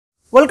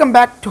Welcome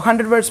back to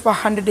 100 words for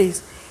 100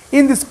 days.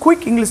 In this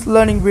quick English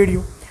learning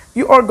video,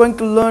 you are going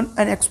to learn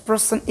an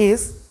expression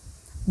is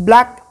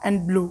black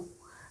and blue.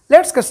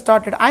 Let's get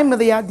started. I'm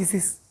Ithaya. This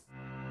is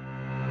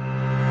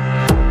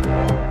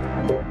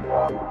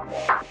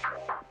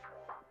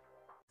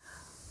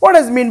what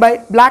does it mean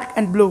by black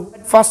and blue?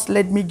 First,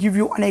 let me give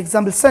you an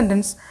example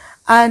sentence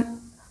and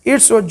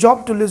it's your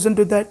job to listen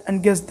to that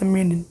and guess the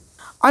meaning.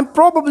 I'm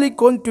probably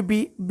going to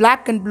be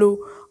black and blue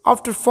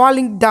after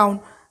falling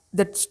down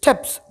the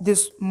steps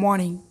this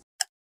morning.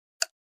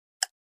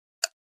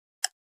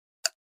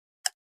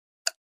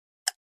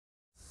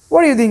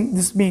 What do you think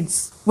this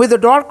means? With the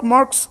dark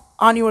marks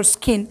on your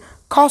skin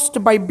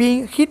caused by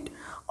being hit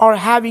or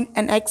having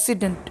an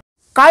accident.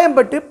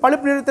 காயம்பட்டு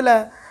பழுப்பு நிறத்தில்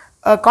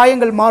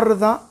காயங்கள்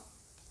மாறுறது தான்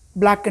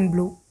black and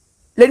blue.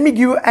 Let me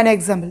give you an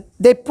example.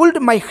 They pulled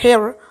my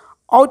hair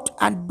out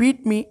and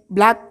beat me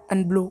black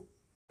and blue.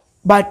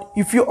 But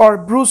if you are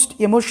bruised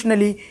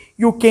emotionally,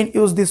 you can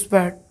use this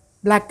word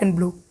black and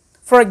blue.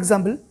 For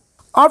example,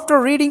 after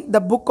reading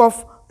the book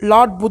of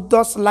Lord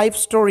Buddha's life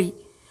story,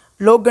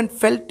 Logan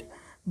felt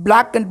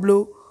black and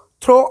blue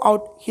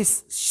throughout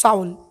his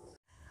soul.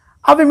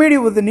 I will meet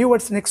you with the new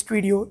words next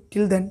video.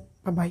 Till then,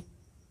 bye bye.